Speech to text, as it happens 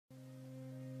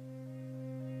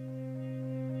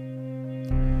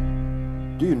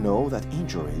Do you know that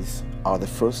injuries are the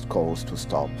first cause to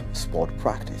stop sport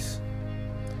practice?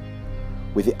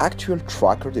 With the actual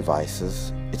tracker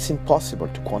devices, it's impossible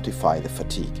to quantify the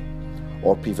fatigue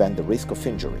or prevent the risk of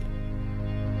injury.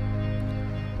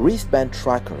 Wristband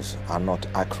trackers are not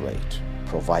accurate,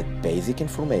 provide basic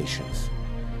information,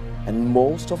 and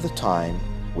most of the time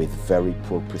with very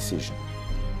poor precision.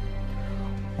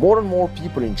 More and more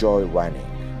people enjoy running,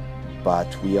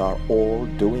 but we are all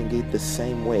doing it the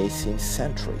same way since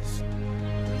centuries.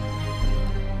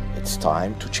 It's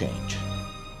time to change.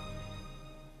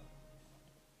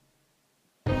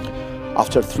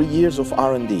 After 3 years of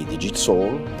R&D,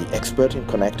 Digitsole, the expert in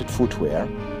connected footwear,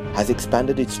 has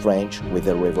expanded its range with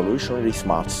a revolutionary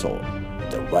smart sole,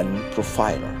 the Run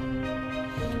Profiler.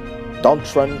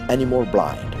 Don't run anymore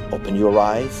blind. Open your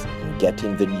eyes and get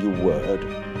in the new word,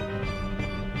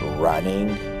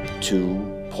 running 2.0.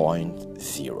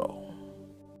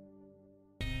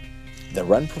 The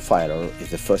Run Profiler is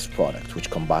the first product which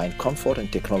combines comfort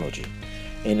and technology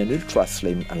in an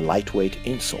ultra-slim and lightweight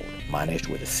insole managed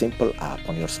with a simple app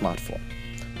on your smartphone.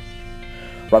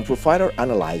 Run Profiler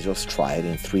analyzes your stride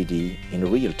in 3D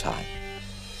in real time.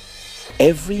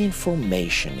 Every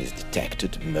information is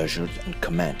detected, measured and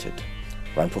commented.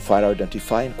 Run Profiler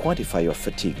identify and quantify your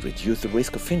fatigue, reduce the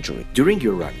risk of injury. During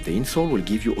your run, the insole will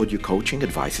give you audio coaching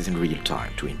advices in real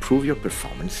time to improve your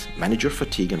performance, manage your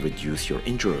fatigue and reduce your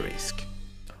injury risk.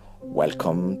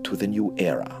 Welcome to the new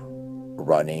era,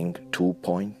 running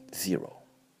 2.0.